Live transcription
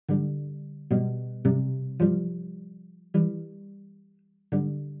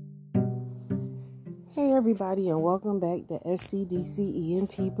everybody, and welcome back to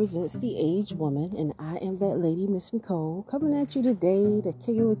SCDCENT presents The Aged Woman, and I am that lady, Miss Nicole, coming at you today to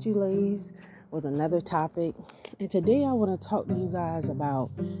kick it with you ladies with another topic. And today I want to talk to you guys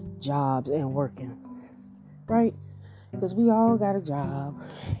about jobs and working, right? Because we all got a job,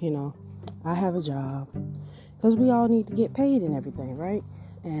 I have a job, because we all need to get paid and everything, right?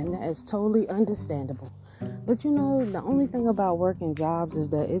 And that is totally understandable. But the only thing about working jobs is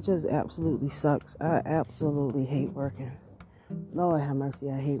that it just absolutely sucks. I absolutely hate working. Lord have mercy,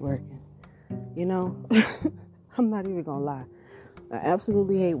 I hate working. I'm not even gonna lie. I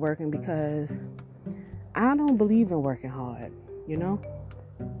absolutely hate working because I don't believe in working hard, I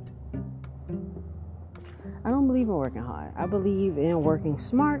don't believe in working hard. I believe in working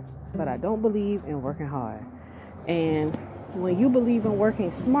smart, but I don't believe in working hard. And when you believe in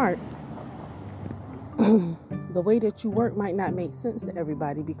working smart, the way that you work might not make sense to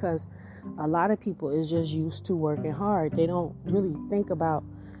everybody because a lot of people is just used to working hard. They don't really think about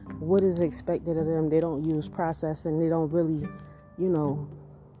what is expected of them. They don't use processing. They don't really,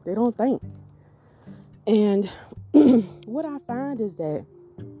 they don't think. And what I find is that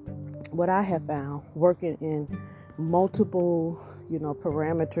what I have found working in multiple,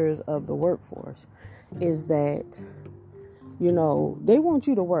 parameters of the workforce is that, they want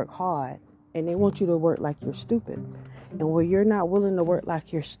you to work hard. And they want you to work like you're stupid. And when you're not willing to work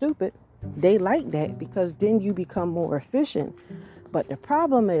like you're stupid, they like that because then you become more efficient. But the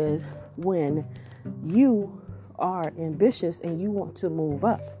problem is when you are ambitious and you want to move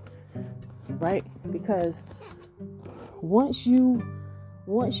up, right? Because once you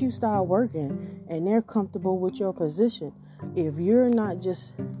start working and they're comfortable with your position, if you're not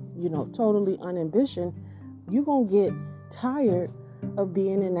just, totally unambitious, you're going to get tired of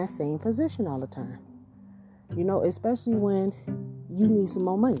being in that same position all the time, especially when you need some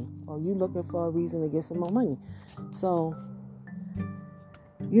more money or you looking for a reason to get some more money. So,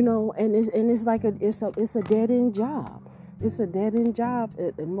 and it's like it's a dead end job. It's a dead end job.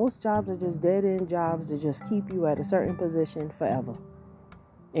 And most jobs are just dead end jobs to just keep you at a certain position forever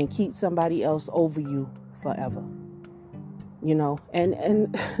and keep somebody else over you forever.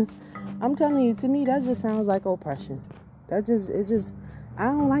 And I'm telling you, to me, that just sounds like oppression. I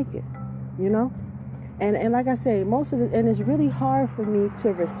don't like it, and like I say, and it's really hard for me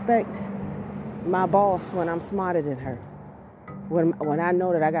to respect my boss when I'm smarter than her, when I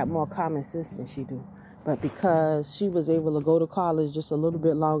know that I got more common sense than she do, but because she was able to go to college just a little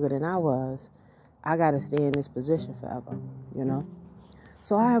bit longer than I was, I got to stay in this position forever,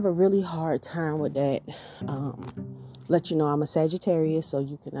 so I have a really hard time with that. Let you know I'm a Sagittarius, so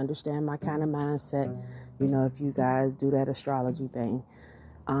you can understand my kind of mindset, if you guys do that astrology thing.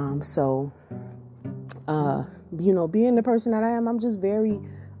 Being the person that I am, I'm just very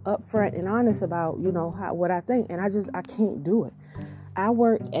upfront and honest about, what I think. And I can't do it. I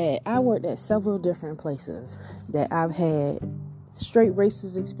worked at several different places that I've had straight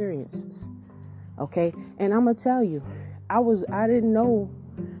racist experiences. Okay. And I'm going to tell you, I didn't know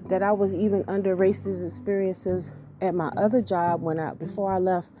that I was even under racist experiences at my other job before I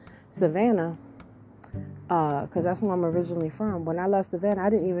left Savannah. Because that's where I'm originally from. When I left Savannah, I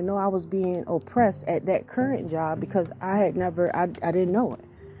didn't even know I was being oppressed at that current job because I didn't know it.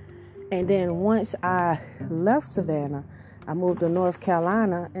 And then once I left Savannah, I moved to North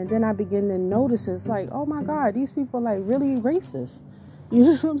Carolina, and then I began to notice it's like, oh my God, these people are like really racist. You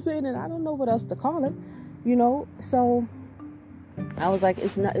know what I'm saying? And I don't know what else to call it, So I was like,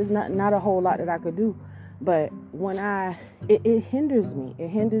 it's not a whole lot that I could do. But when it hinders me. It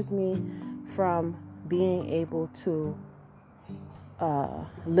hinders me from being able to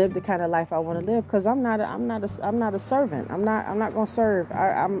live the kind of life I want to live, because I'm not a servant. I'm not gonna serve.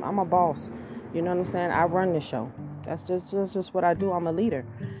 I'm a boss. You know what I'm saying? I run the show. That's just what I do. I'm a leader,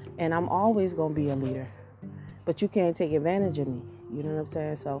 and I'm always gonna be a leader. But you can't take advantage of me. You know what I'm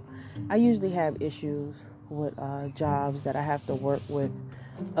saying? So I usually have issues with jobs that I have to work with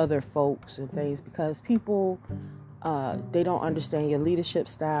other folks and things because people. They don't understand your leadership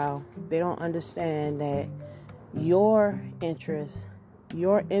style. They don't understand that your interest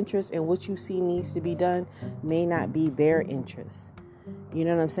in what you see needs to be done may not be their interest. You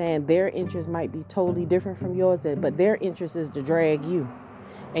know what I'm saying? Their interest might be totally different from yours, but their interest is to drag you.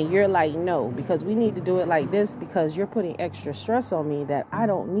 And you're like, no, because we need to do it like this because you're putting extra stress on me that I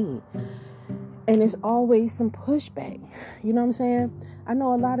don't need. And it's always some pushback. You know what I'm saying? I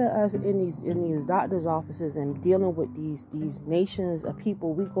know a lot of us in these doctors' offices and dealing with these nations of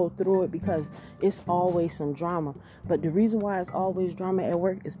people, we go through it because it's always some drama. But the reason why it's always drama at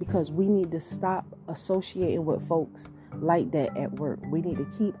work is because we need to stop associating with folks like that at work. We need to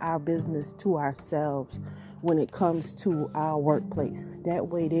keep our business to ourselves when it comes to our workplace. That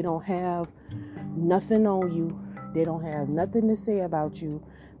way they don't have nothing on you. They don't have nothing to say about you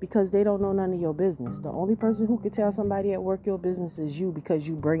because they don't know none of your business. The only person who can tell somebody at work your business is you, because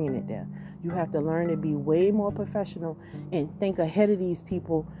you bringing it there. You have to learn to be way more professional and think ahead of these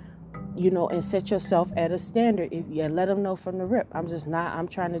people, and set yourself at a standard. If you let them know from the rip, I'm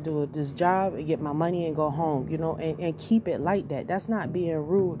trying to do this job and get my money and go home, and keep it like that. That's not being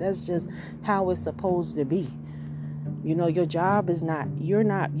rude. That's just how it's supposed to be. Your job is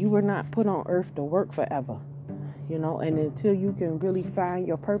you were not put on earth to work forever, and until you can really find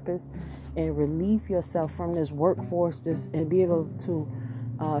your purpose and relieve yourself from this workforce, and be able to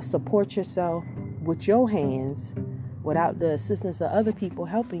support yourself with your hands without the assistance of other people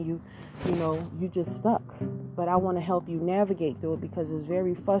helping you, you just stuck. But I want to help you navigate through it because it's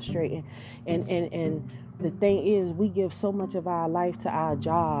very frustrating. And the thing is, we give so much of our life to our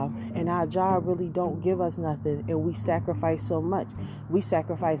job, and our job really don't give us nothing, and we sacrifice so much. We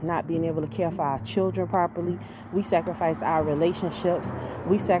sacrifice not being able to care for our children properly. We sacrifice our relationships.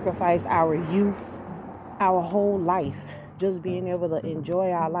 We sacrifice our youth, our whole life, just being able to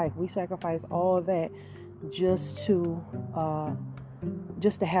enjoy our life. We sacrifice all of that just to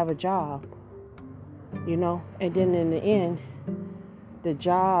have a job, and then in the end, the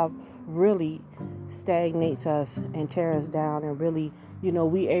job really stagnates us and tears us down, and really,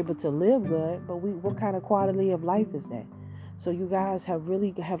 we able to live good, but what kind of quality of life is that? So you guys have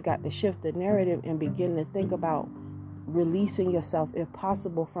got to shift the narrative and begin to think about releasing yourself, if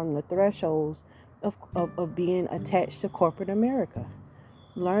possible, from the thresholds of being attached to corporate America.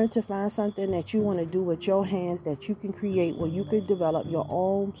 Learn to find something that you want to do with your hands, that you can create, where you can develop your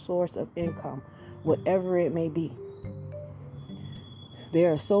own source of income, whatever it may be.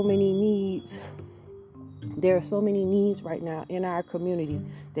 There are so many needs. There are so many needs right now in our community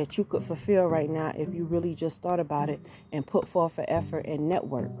that you could fulfill right now if you really just thought about it and put forth an effort and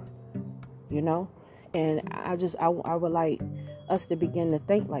network, And I would like us to begin to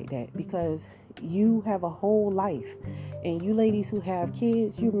think like that, because you have a whole life. And you ladies who have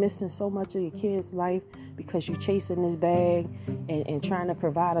kids, you're missing so much of your kids' life because you're chasing this bag and trying to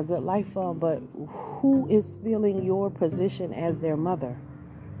provide a good life for them. But who is filling your position as their mother?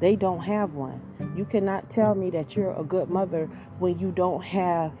 They don't have one. You cannot tell me that you're a good mother when you don't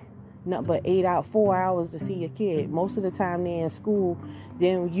have nothing but 4 hours to see your kid. Most of the time they're in school,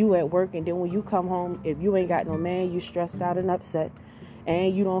 then you at work, and then when you come home, if you ain't got no man, you stressed out and upset,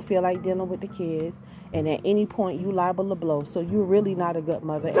 and you don't feel like dealing with the kids, and at any point you liable to blow. So you're really not a good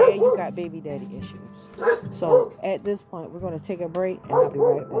mother, and you got baby daddy issues. So at this point, we're going to take a break, and I'll be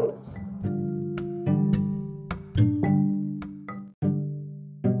right back.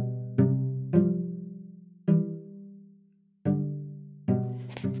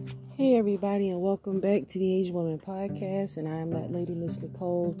 Hey everybody, and welcome back to the Age Woman Podcast, and I'm that lady, Miss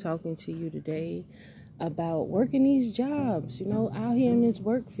Nicole, talking to you today about working these jobs, out here in this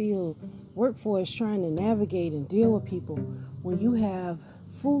workforce, trying to navigate and deal with people. When you have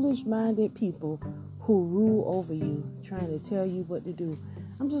foolish-minded people who rule over you, trying to tell you what to do,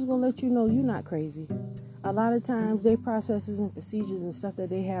 I'm just going to let you know you're not crazy. A lot of times, their processes and procedures and stuff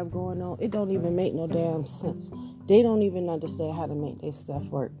that they have going on, it don't even make no damn sense. They don't even understand how to make their stuff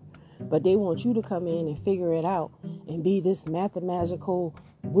work. But they want you to come in and figure it out and be this mathematical,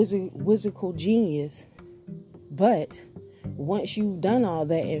 wizardical genius. But once you've done all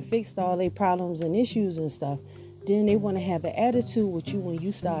that and fixed all their problems and issues and stuff, then they want to have an attitude with you when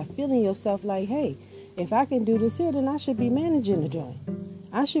you start feeling yourself like, hey, if I can do this here, then I should be managing the joint.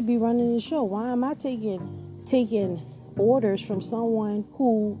 I should be running the show. Why am I taking orders from someone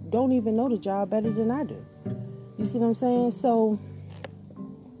who don't even know the job better than I do? You see what I'm saying? So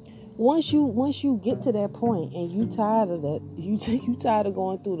once you get to that point and you tired of that, you tired of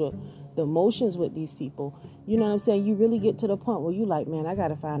going through the motions with these people, you know what I'm saying? You really get to the point where you like, man, I got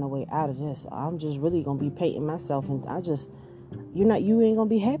to find a way out of this. I'm just really going to be painting myself, and you ain't going to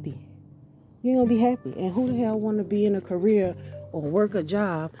be happy. You ain't going to be happy. And who the hell want to be in a career or work a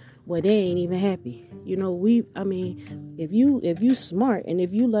job where they ain't even happy? If you smart and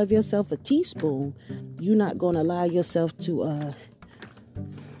if you love yourself a teaspoon, you're not going to allow yourself to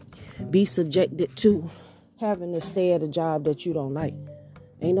be subjected to having to stay at a job that you don't like.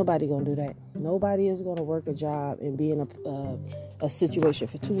 Ain't nobody gonna do that. Nobody is gonna work a job and be in a situation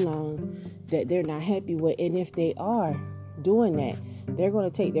for too long that they're not happy with. And if they are doing that, they're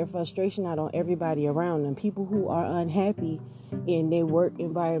gonna take their frustration out on everybody around them. People who are unhappy in their work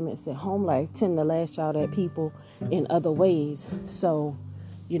environments at home life tend to lash out at people in other ways. So,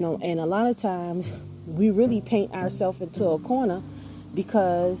 And a lot of times we really paint ourselves into a corner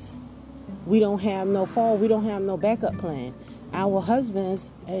because we don't have no fall, we don't have no backup plan. Our husbands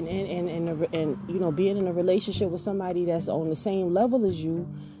and being in a relationship with somebody that's on the same level as you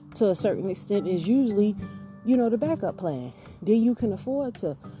to a certain extent is usually, the backup plan. Then you can afford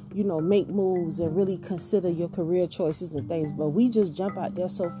to, make moves and really consider your career choices and things. But we just jump out there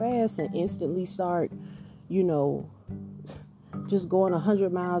so fast and instantly start, just going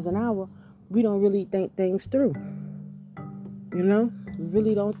 100 miles an hour. We don't really think things through. We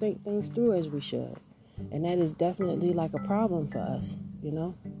really don't think things through as we should. And that is definitely like a problem for us,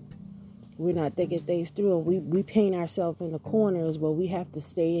 We're not thinking things through, and we paint ourselves in the corners where we have to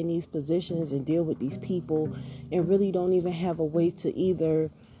stay in these positions and deal with these people and really don't even have a way to even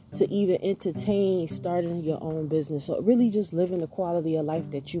entertain starting your own business or really just living the quality of life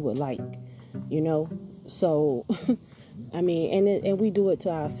that you would like, So, and we do it to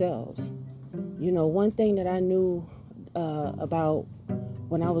ourselves. One thing that I knew about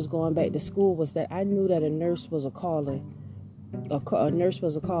when I was going back to school was that I knew that a nurse was a calling. A nurse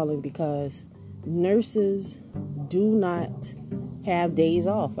was a calling because nurses do not have days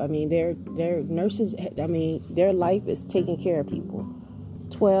off. They're nurses. Their life is taking care of people.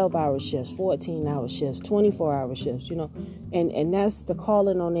 12-hour shifts, 14-hour shifts, 24-hour shifts. And that's the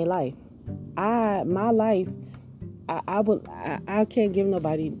calling on their life. My life. I can't give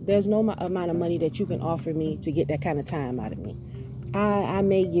nobody. There's no amount of money that you can offer me to get that kind of time out of me. I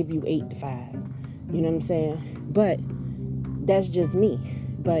may give you 8 to 5. You know what I'm saying? But that's just me.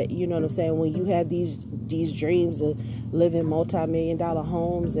 But you know what I'm saying? When you have these dreams of living multi-million-dollar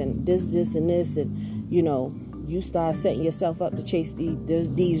homes and this and this, and you start setting yourself up to chase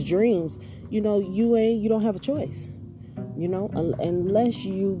these dreams, you don't have a choice. Unless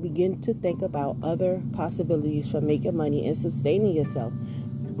you begin to think about other possibilities for making money and sustaining yourself.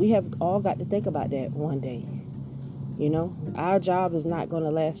 We have all got to think about that one day. Our job is not going to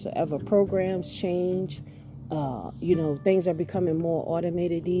last forever. Programs change. Things are becoming more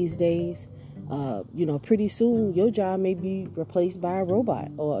automated these days. Pretty soon your job may be replaced by a robot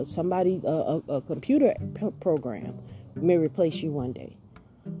or somebody, a computer program may replace you one day.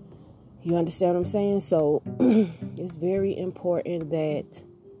 You understand what I'm saying? So it's very important that,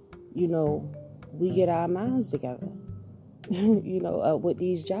 we get our minds together, with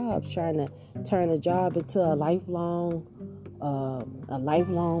these jobs, trying to turn a job into a lifelong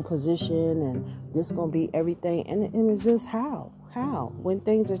position, and this going to be everything. And it's just how when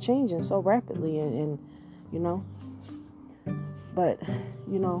things are changing so rapidly and but,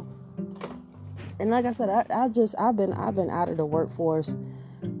 and like I said, I've been out of the workforce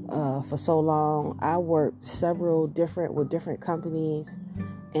for so long. I worked with different companies,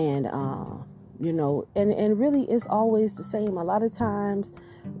 and and really it's always the same. A lot of times,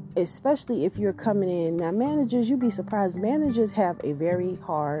 especially if you're coming in now, managers, you'd be surprised. Managers have a very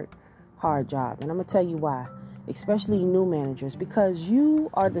hard job, and I'm gonna tell you why. Especially new managers, because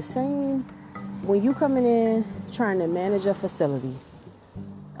you are the same when you coming in trying to manage a facility.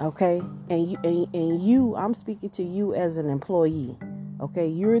 Okay, and you, I'm speaking to you as an employee. Okay,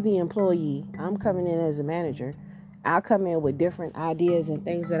 you're the employee. I'm coming in as a manager. I'll come in with different ideas and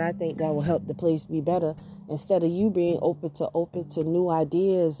things that I think that will help the place be better. Instead of you being open to new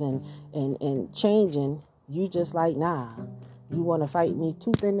ideas and changing, you just like, nah. You want to fight me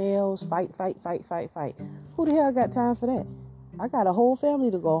tooth and nails, fight. Who the hell got time for that? I got a whole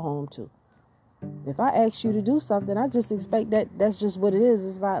family to go home to. If I ask you to do something, I just expect that's just what it is.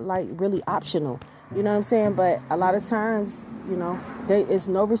 It's not like really optional. You know what I'm saying? But a lot of times, it's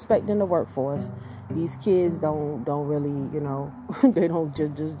no respect in the workforce. These kids don't really, they don't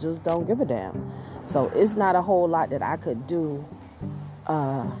just don't give a damn. So it's not a whole lot that I could do.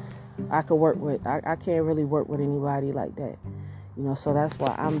 I could work with. I can't really work with anybody like that. So that's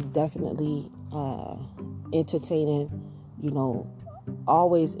why I'm definitely entertaining,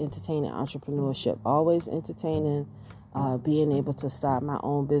 always entertaining entrepreneurship, always entertaining being able to start my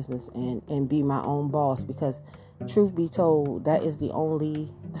own business and be my own boss, because truth be told, that is the only,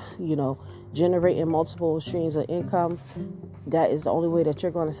 generating multiple streams of income. That is the only way that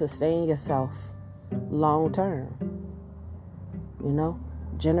you're going to sustain yourself long term.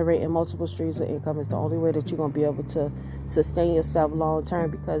 Generating multiple streams of income is the only way that you're going to be able to sustain yourself long term,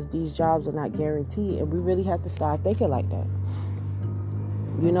 because these jobs are not guaranteed, and we really have to start thinking like that.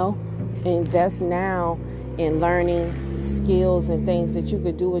 Invest now in learning skills and things that you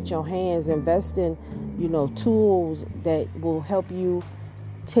could do with your hands. Invest in, tools that will help you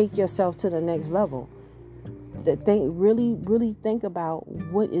take yourself to the next level. Really think about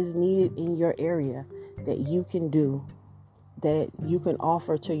what is needed in your area that you can do that you can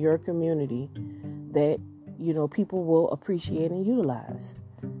offer to your community that, people will appreciate and utilize.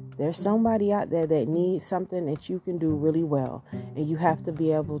 There's somebody out there that needs something that you can do really well, and you have to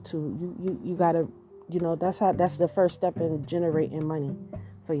be able to, you gotta, that's the first step in generating money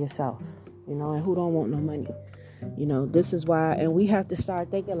for yourself, and who don't want no money? This is why, and we have to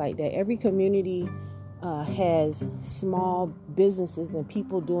start thinking like that. Every community has small businesses and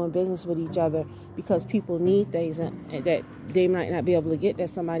people doing business with each other because people need things that they might not be able to get that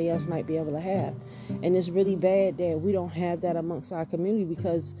somebody else might be able to have. And it's really bad that we don't have that amongst our community,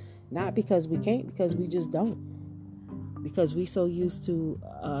 not because we can't, because we just don't. Because we so used to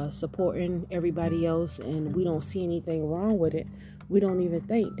supporting everybody else, and we don't see anything wrong with it. We don't even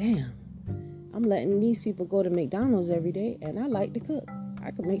think, damn, I'm letting these people go to McDonald's every day, and I like to cook.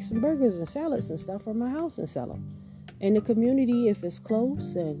 I could make some burgers and salads and stuff from my house and sell them. In the community, if it's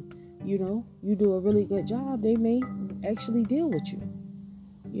close and, you do a really good job, they may actually deal with you.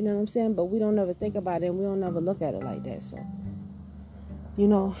 You know what I'm saying? But we don't ever think about it, and we don't ever look at it like that. So,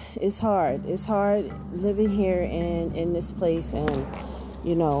 it's hard. It's hard living here in this place, and,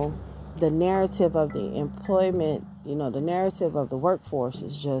 the narrative of the employment, the narrative of the workforce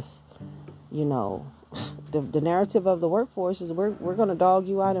is just, the narrative of the workforce is we're going to dog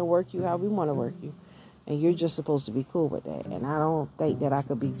you out and work you how we want to work you. And you're just supposed to be cool with that. And I don't think that I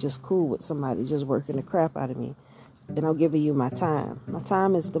could be just cool with somebody just working the crap out of me. And I'm giving you my time. My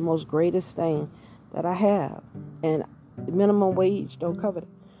time is the most greatest thing that I have. And minimum wage don't cover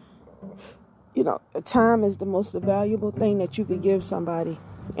it. Time is the most valuable thing that you could give somebody.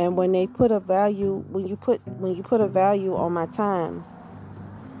 And when they put a value, when you put a value on my time,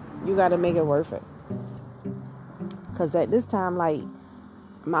 you got to make it worth it. Because at this time,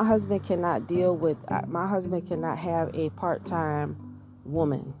 my husband cannot have a part-time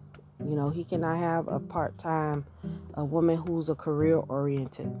woman. He cannot have a woman who's a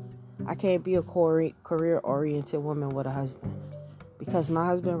career-oriented. I can't be a career-oriented woman with a husband, because my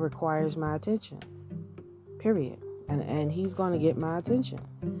husband requires my attention, period. And he's going to get my attention,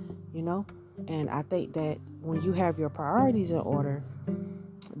 And I think that when you have your priorities in order,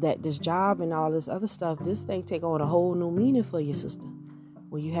 that this job and all this other stuff, this thing take on a whole new meaning for your sister.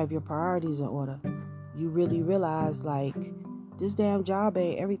 When you have your priorities in order, you really realize, this damn job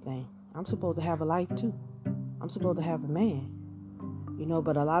ain't everything. I'm supposed to have a life too. I'm supposed to have a man.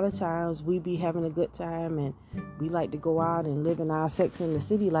 But a lot of times we be having a good time, and we like to go out and live in our Sex in the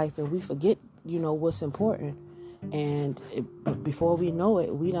City life, and we forget, what's important. And before we know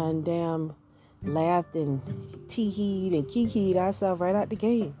it, we done damn laughed and tee-heed and kikied ourselves right out the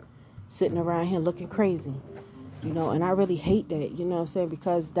game, sitting around here looking crazy, and I really hate that, you know what I'm saying,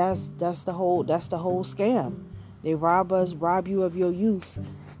 because that's the whole scam. They rob you of your youth.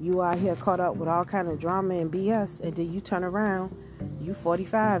 You out here caught up with all kind of drama and BS, and then you turn around, you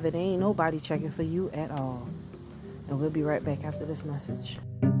 45, and ain't nobody checking for you at all. And we'll be right back after this message.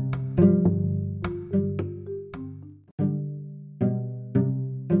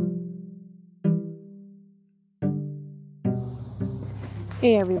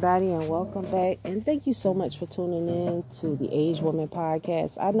 Hey everybody, and welcome back, and thank you so much for tuning in to the Age Woman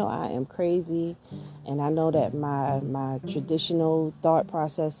Podcast. I know I am crazy, and I know that my traditional thought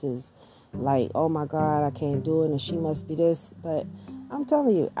process is like, oh my God, I can't do it, and she must be this. But I'm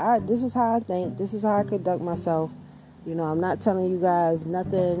telling you, this is how I think, this is how I conduct myself. I'm not telling you guys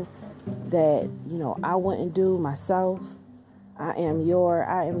nothing that I wouldn't do myself. I am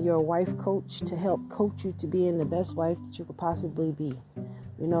your wife coach to help coach you to being the best wife that you could possibly be.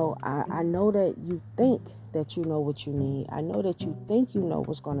 I know that you think that you know what you need. I know that you think you know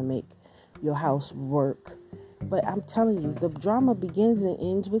what's going to make your house work. But I'm telling you, the drama begins and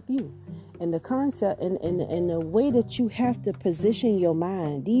ends with you. And the concept and the way that you have to position your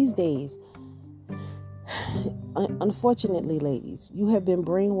mind these days, unfortunately, ladies, you have been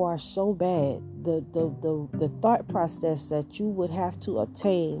brainwashed so bad. The thought process that you would have to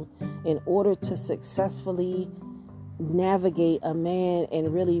obtain in order to successfully navigate a man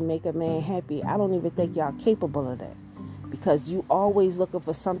and really make a man happy, I don't even think y'all capable of that, because you always looking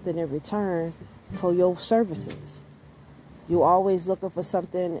for something in return for your services. You always looking for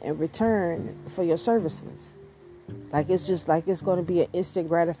something in return for your services. It's just like it's going to be an instant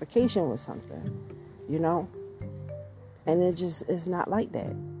gratification with something, and it's not like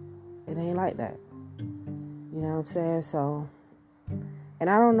that. It ain't like that. You know what I'm saying? So, and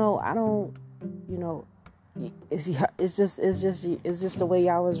it's just the way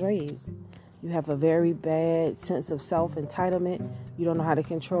y'all was raised. You have a very bad sense of self-entitlement. You don't know how to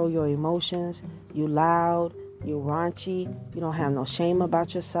control your emotions. You loud, you raunchy. You don't have no shame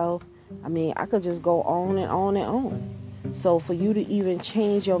about yourself. I mean, I could just go on and on and on. So for you to even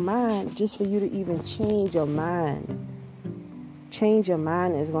change your mind, just for you to even change your mind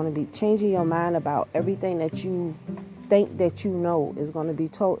is going to be changing your mind about everything that you think that you know is going to be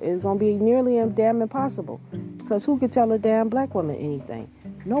told. It's going to be nearly damn impossible. Because who could tell a damn black woman anything?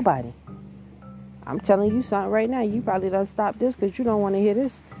 Nobody. I'm telling you something right now. You probably done stop this because you don't want to hear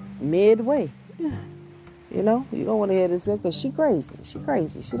this midway. You know, you don't want to hear this because she crazy. She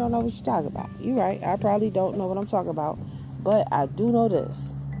crazy. She don't know what you're talking about. You're right. I probably don't know what I'm talking about. But I do know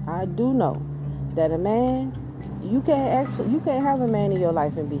this. I do know that a man, you can't have a man in your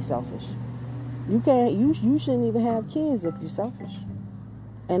life and be selfish. You shouldn't even have kids if you're selfish.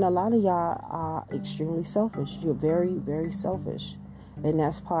 And a lot of y'all are extremely selfish. You're very, very selfish. And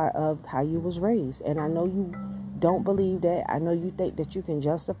that's part of how you was raised. And I know you don't believe that. I know you think that you can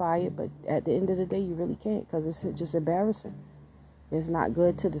justify it, but at the end of the day, you really can't, because it's just embarrassing. It's not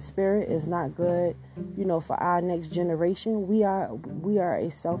good to the spirit. It's not good, for our next generation. We are a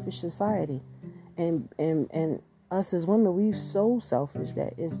selfish society. And us as women, we're so selfish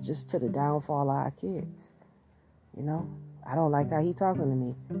that it's just to the downfall of our kids. I don't like how he talking to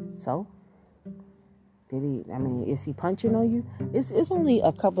me. So, is he punching on you? It's only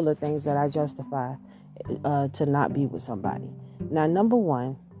a couple of things that I justify to not be with somebody. Now, number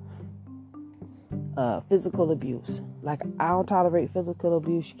one, physical abuse. Like, I don't tolerate physical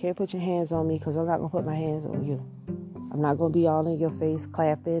abuse. You can't put your hands on me because I'm not going to put my hands on you. I'm not going to be all in your face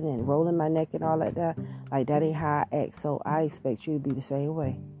clapping and rolling my neck and all like that. Like, that ain't how I act. So I expect you to be the same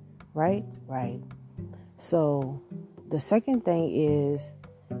way. Right? Right. So the second thing is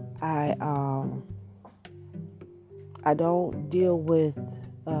I don't deal with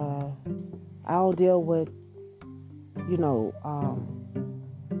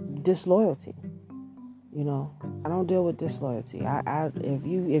disloyalty. I don't deal with disloyalty.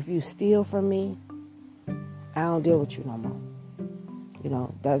 If you steal from me, I don't deal with you no more.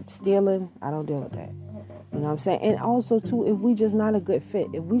 That stealing, I don't deal with that. You know what I'm saying? And also too, if we just not a good fit,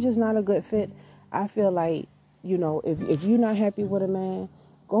 I feel like, if you're not happy with a man,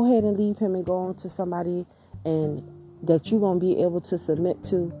 go ahead and leave him and go on to somebody and that you're going to be able to submit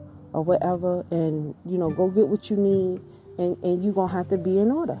to or whatever, and, go get what you need, and you're going to have to be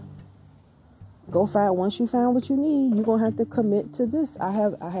in order. Once you find what you need, you're going to have to commit to this. I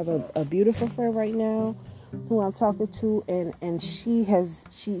have a beautiful friend right now who I'm talking to, and she has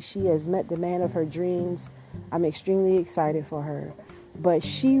met the man of her dreams. I'm extremely excited for her. But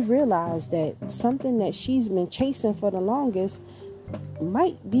she realized that something that she's been chasing for the longest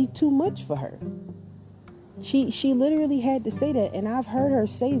might be too much for her. She literally had to say that, and I've heard her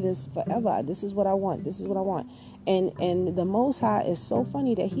say this forever. This is what I want. This is what I want. And the Most High is so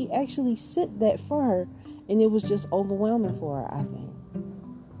funny that he actually sent that for her, and it was just overwhelming for her, I think.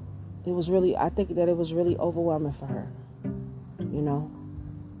 I think that it was really overwhelming for her.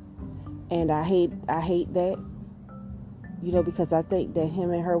 And I hate that, because I think that him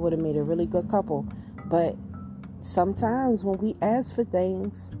and her would have made a really good couple. But sometimes when we ask for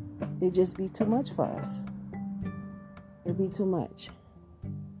things, it just be too much for us. It'd be too much,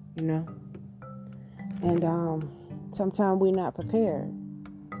 And sometimes we're not prepared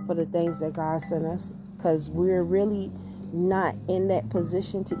for the things that God sent us, because we're really not in that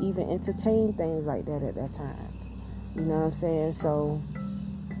position to even entertain things like that at that time. You know what I'm saying? So,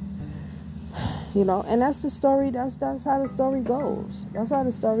 and that's the story. That's how the story goes. That's how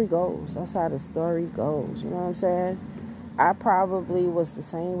the story goes. You know what I'm saying? I probably was the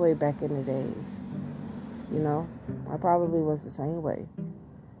same way back in the days. I probably was the same way.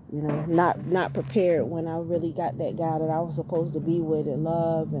 Not prepared when I really got that guy that I was supposed to be with and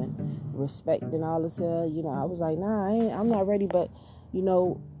love and respect and all this. I was like, nah, I'm not ready. But,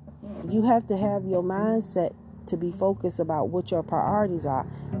 you have to have your mindset to be focused about what your priorities are.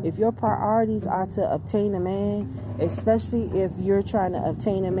 If your priorities are to obtain a man, especially if you're trying to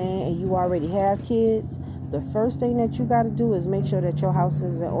obtain a man and you already have kids, the first thing that you got to do is make sure that your house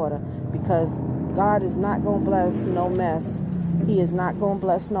is in order, because God is not going to bless no mess. He is not going to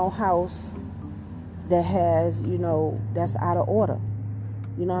bless no house that has, that's out of order.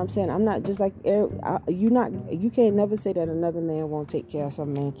 You know what I'm saying? I'm not just like, you can't never say that another man won't take care of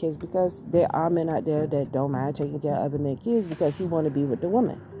some man's kids, because there are men out there that don't mind taking care of other men's kids because he want to be with the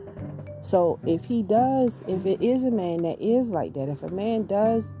woman. So if it is a man that is like that, if a man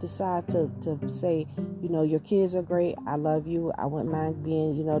does decide to say, your kids are great, I love you, I wouldn't mind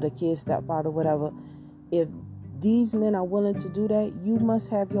being, the kid's stepfather, whatever. If these men are willing to do that, you must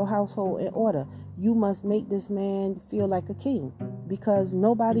have your household in order. You must make this man feel like a king, because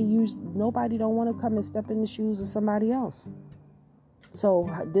nobody don't want to come and step in the shoes of somebody else. So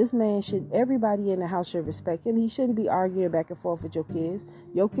this man everybody in the house should respect him. He shouldn't be arguing back and forth with your kids.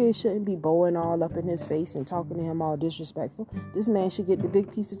 Your kids shouldn't be bowing all up in his face and talking to him all disrespectful. This man should get the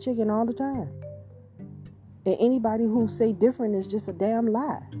big piece of chicken all the time. And anybody who say different is just a damn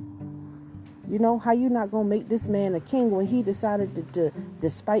lie. You know, how you not going to make this man a king when he decided to,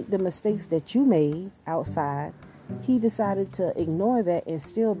 despite the mistakes that you made outside, he decided to ignore that and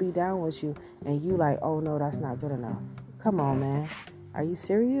still be down with you. And you like, oh no, that's not good enough. Come on, man. Are you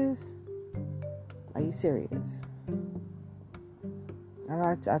serious? Are you serious?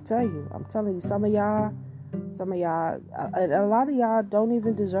 I tell you, I'm telling you, some of y'all, a lot of y'all don't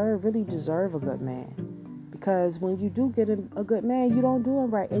even really deserve a good man. Because when you do get a good man, you don't do him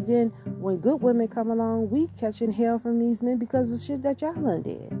right. And then when good women come along, we catching hell from these men because of shit that y'all done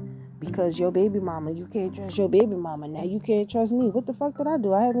did. Because your baby mama, you can't trust your baby mama. Now you can't trust me. What the fuck did I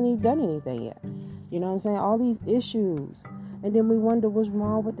do? I haven't even done anything yet. You know what I'm saying? All these issues. And then we wonder what's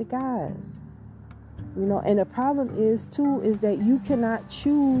wrong with the guys. You know, and the problem is that you cannot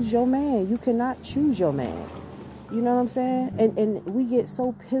choose your man. You cannot choose your man. You know what I'm saying? And we get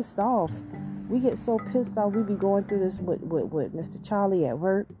so pissed off. We be going through this with Mr. Charlie at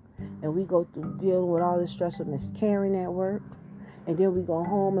work. And we go through dealing with all this stress with Miss Karen at work. And then we go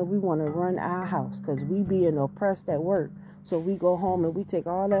home and we want to run our house because we being oppressed at work. So we go home and we take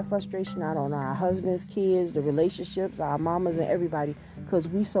all that frustration out on our husbands, kids, the relationships, our mamas, and everybody because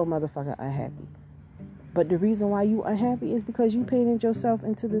we so motherfucking unhappy. But the reason why you unhappy is because you painted yourself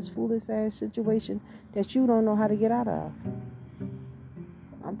into this foolish ass situation that you don't know how to get out of.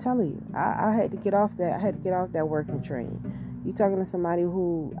 I'm telling you, I had to get off that. I had to get off that working train. You talking to somebody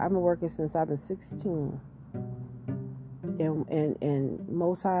who I've been working since I've been 16, and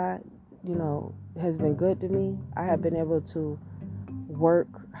Most High, you know, has been good to me. I have been able to work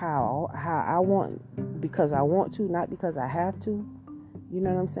how I want because I want to, not because I have to. You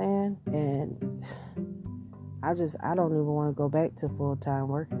know what I'm saying? And I don't even want to go back to full-time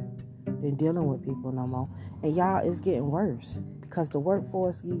working and dealing with people no more. And y'all, it's getting worse because the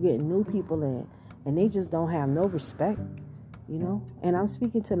workforce, you get new people in and they just don't have no respect, you know? And I'm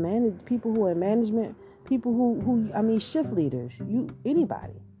speaking to people who are in management, people who shift leaders,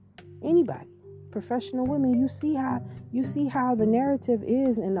 anybody, professional women. You see how the narrative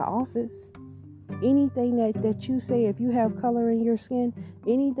is in the office. Anything that you say, if you have color in your skin,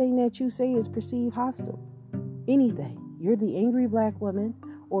 anything that you say is perceived hostile. Anything. You're the angry black woman,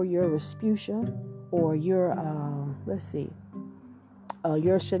 or you're Respucia, or you're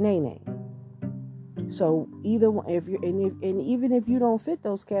you're Shanae. So either one, even if you don't fit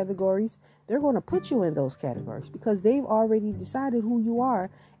those categories, they're going to put you in those categories because they've already decided who you are.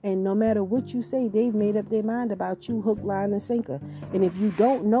 And no matter what you say, they've made up their mind about you, hook, line, and sinker. And if you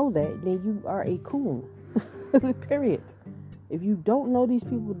don't know that, then you are a coon. Period. If you don't know these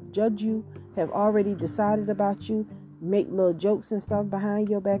people judge you, have already decided about you, make little jokes and stuff behind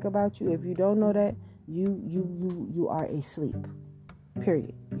your back about you. If you don't know that, you are asleep.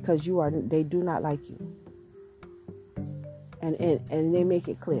 Period. Because they do not like you. And they make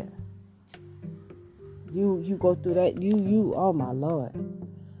it clear. You go through that, oh my Lord.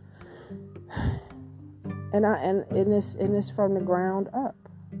 And it's from the ground up.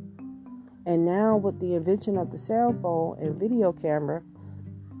 And now with the invention of the cell phone and video camera,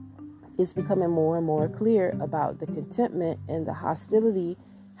 it's becoming more and more clear about the contentment and the hostility,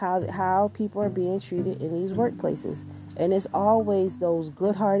 how people are being treated in these workplaces. And it's always those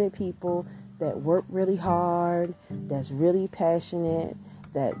good-hearted people that work really hard, that's really passionate,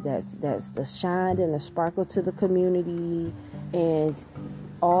 that's the shine and the sparkle to the community, and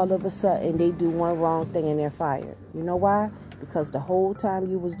all of a sudden they do one wrong thing and they're fired. You know why? Because the whole time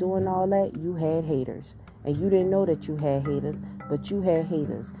you was doing all that, you had haters. And you didn't know that you had haters, but you had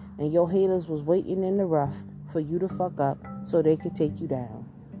haters. And your haters was waiting in the rough for you to fuck up so they could take you down.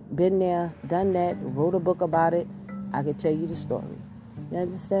 Been there, done that, wrote a book about it. I could tell you the story. You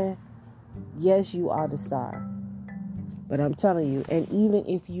understand? Yes, you are the star. But I'm telling you, and even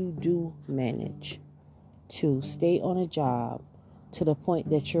if you do manage to stay on a job to the point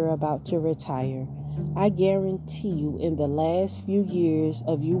that you're about to retire, I guarantee you in the last few years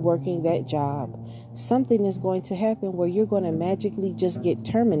of you working that job, something is going to happen where you're going to magically just get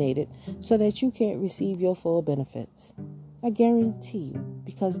terminated so that you can't receive your full benefits. I guarantee you,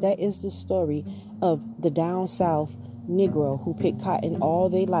 because that is the story of the down south Negro who picked cotton all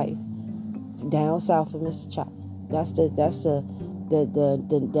their life down south of Mr. Chop. That's the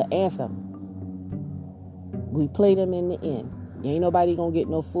anthem. We play them in the end. Ain't nobody gonna get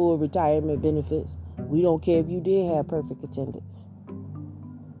no full retirement benefits. We don't care if you did have perfect attendance.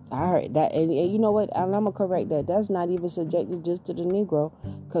 I heard that, and you know what? And I'm gonna correct that. That's not even subjected just to the Negro,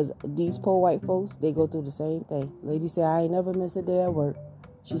 because these poor white folks, they go through the same thing. Lady said, I ain't never miss a day at work.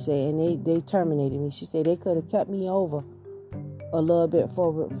 She said, and they terminated me. She said they could have kept me over a little bit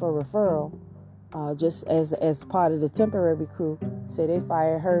for referral, just as part of the temporary crew. Say they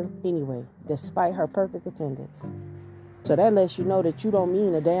fired her anyway, despite her perfect attendance. So that lets you know that you don't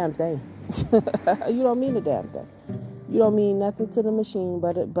mean a damn thing. You don't mean a damn thing. You don't mean nothing to the machine,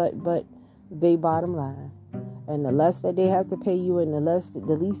 but they bottom line. And the less that they have to pay you, and the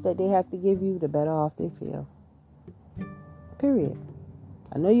least that they have to give you, the better off they feel. Period.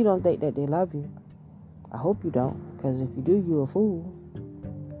 I know you don't think that they love you. I hope you don't, because if you do, you a fool.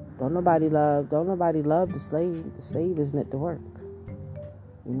 Don't nobody love the slave. The slave is meant to work.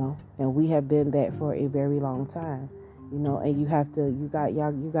 And we have been that for a very long time. And you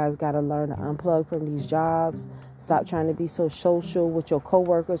guys got to learn to unplug from these jobs. Stop trying to be so social with your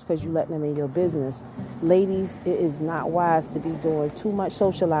coworkers because you let them in your business. Ladies, it is not wise to be doing too much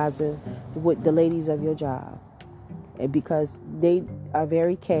socializing with the ladies of your job. And because they are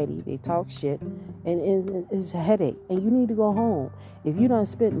very catty, they talk shit, and it's a headache. And you need to go home. If you don't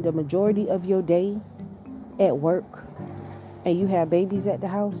spend the majority of your day at work and you have babies at the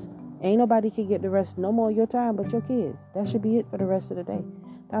house, ain't nobody can get the rest, no more of your time but your kids. That should be it for the rest of the day.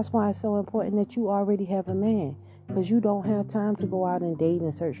 That's why it's so important that you already have a man, because you don't have time to go out and date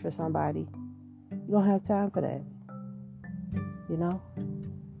and search for somebody. You don't have time for that. You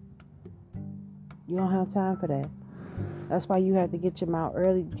don't have time for that. That's why you have to get your mouth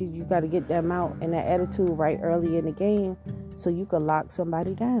early. You got to get that mouth and that attitude right early in the game so you can lock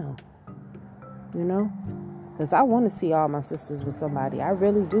somebody down. Because I want to see all my sisters with somebody. I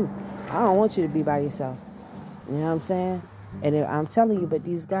really do. I don't want you to be by yourself. You know what I'm saying? And I'm telling you, but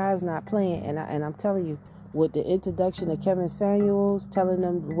these guys not playing. And I'm telling you, with the introduction of Kevin Samuels, telling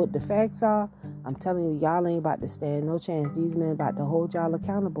them what the facts are, I'm telling you, y'all ain't about to stand no chance. These men about to hold y'all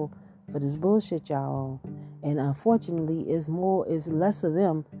accountable for this bullshit y'all on. And unfortunately, it's less of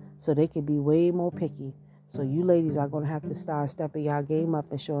them, so they can be way more picky. So you ladies are going to have to start stepping y'all game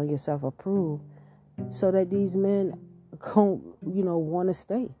up and showing yourself approved, so that these men want to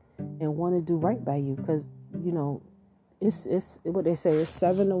stay and want to do right by you. Because, it's what they say, it's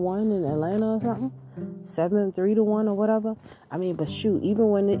 7-1 in Atlanta or something, 7-3-1 or whatever. I mean, but shoot, even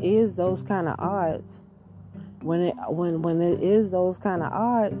when it is those kind of odds, when it is those kind of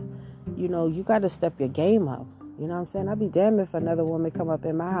odds, you got to step your game up. You know what I'm saying? I'd be damned if another woman come up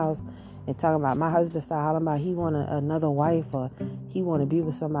in my house and talking about my husband start hollering about he want another wife or he want to be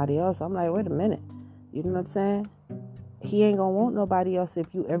with somebody else. I'm like, wait a minute. You know what I'm saying? He ain't going to want nobody else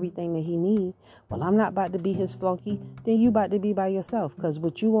if you everything that he need. Well, I'm not about to be his flunky. Then you about to be by yourself. Because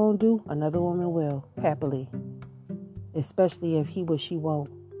what you won't do, another woman will, happily. Especially if he or she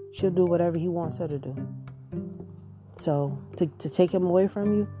won't. She'll do whatever he wants her to do. So, to take him away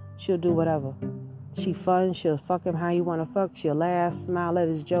from you, she'll do whatever. She fun. She'll fuck him how you want to fuck. She'll laugh, smile at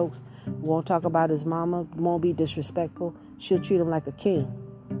his jokes. Won't talk about his mama. Won't be disrespectful. She'll treat him like a king.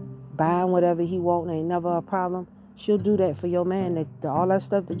 Buy him whatever he want. Ain't never a problem. She'll do that for your man. All that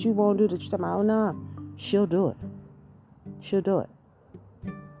stuff that you won't do, that you talking about, oh no, she'll do it. She'll do it.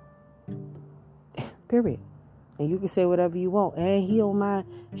 Period. And you can say whatever you want. And he don't mind.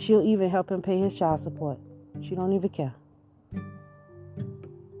 She'll even help him pay his child support. She don't even care.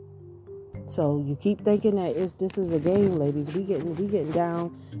 So you keep thinking that this is a game, ladies. We getting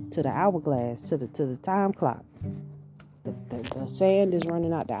down to the hourglass, to the time clock. The sand is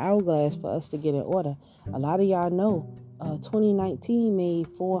running out the hourglass for us to get in order. A lot of y'all know 2019 made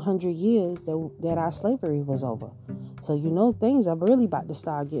 400 years that our slavery was over. So things are really about to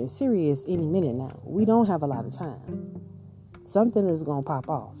start getting serious any minute now. We don't have a lot of time. Something is going to pop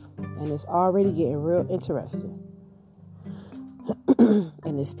off. And it's already getting real interesting.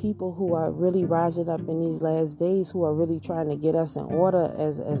 And it's people who are really rising up in these last days who are really trying to get us in order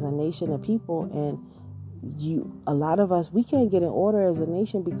as a nation of people. And a lot of us, we can't get in order as a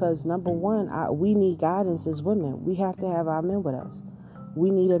nation because, number one, we need guidance as women. We have to have our men with us. We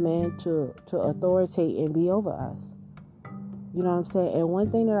need a man to authoritate and be over us. You know what I'm saying? And one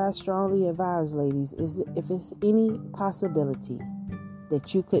thing that I strongly advise, ladies, is if it's any possibility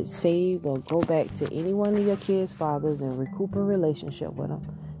that you could save or go back to any one of your kids' fathers and recoup a relationship with them,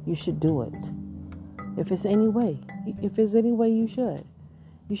 you should do it. If it's any way you should.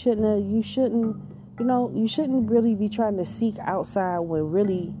 You shouldn't really be trying to seek outside when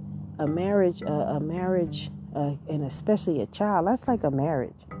really a marriage, and especially a child, that's like a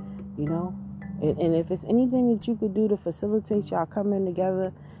marriage, And if it's anything that you could do to facilitate y'all coming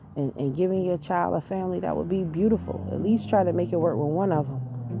together and giving your child a family, that would be beautiful. At least try to make it work with one of them.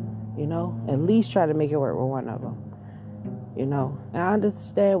 At least try to make it work with one of them. And I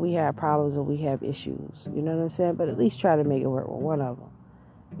understand we have problems and we have issues, you know what I'm saying? But at least try to make it work with one of them,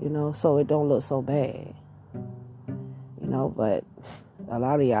 so it don't look so bad, but a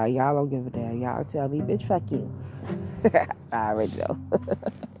lot of y'all don't give a damn. Y'all tell me, bitch, fuck you. I already know.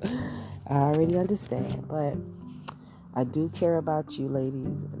 I already understand, but I do care about you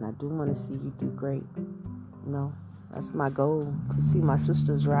ladies, and I do want to see you do great. That's my goal, to see my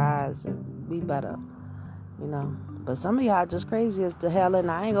sisters rise and be better, But some of y'all just crazy as the hell,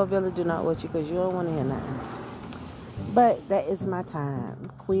 and I ain't gonna be able to do nothing with you because you don't want to hear nothing. But that is my time.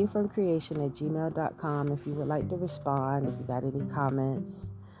 queenfromcreation@gmail.com if you would like to respond, if you got any comments,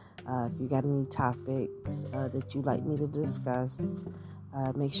 if you got any topics that you'd like me to discuss.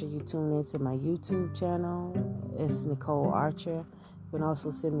 Make sure you tune into my YouTube channel. It's Nicole Archer. You can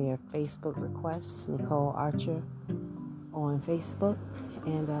also send me a Facebook request, Nicole Archer, on Facebook.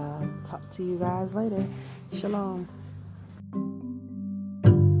 And talk to you guys later. Shalom.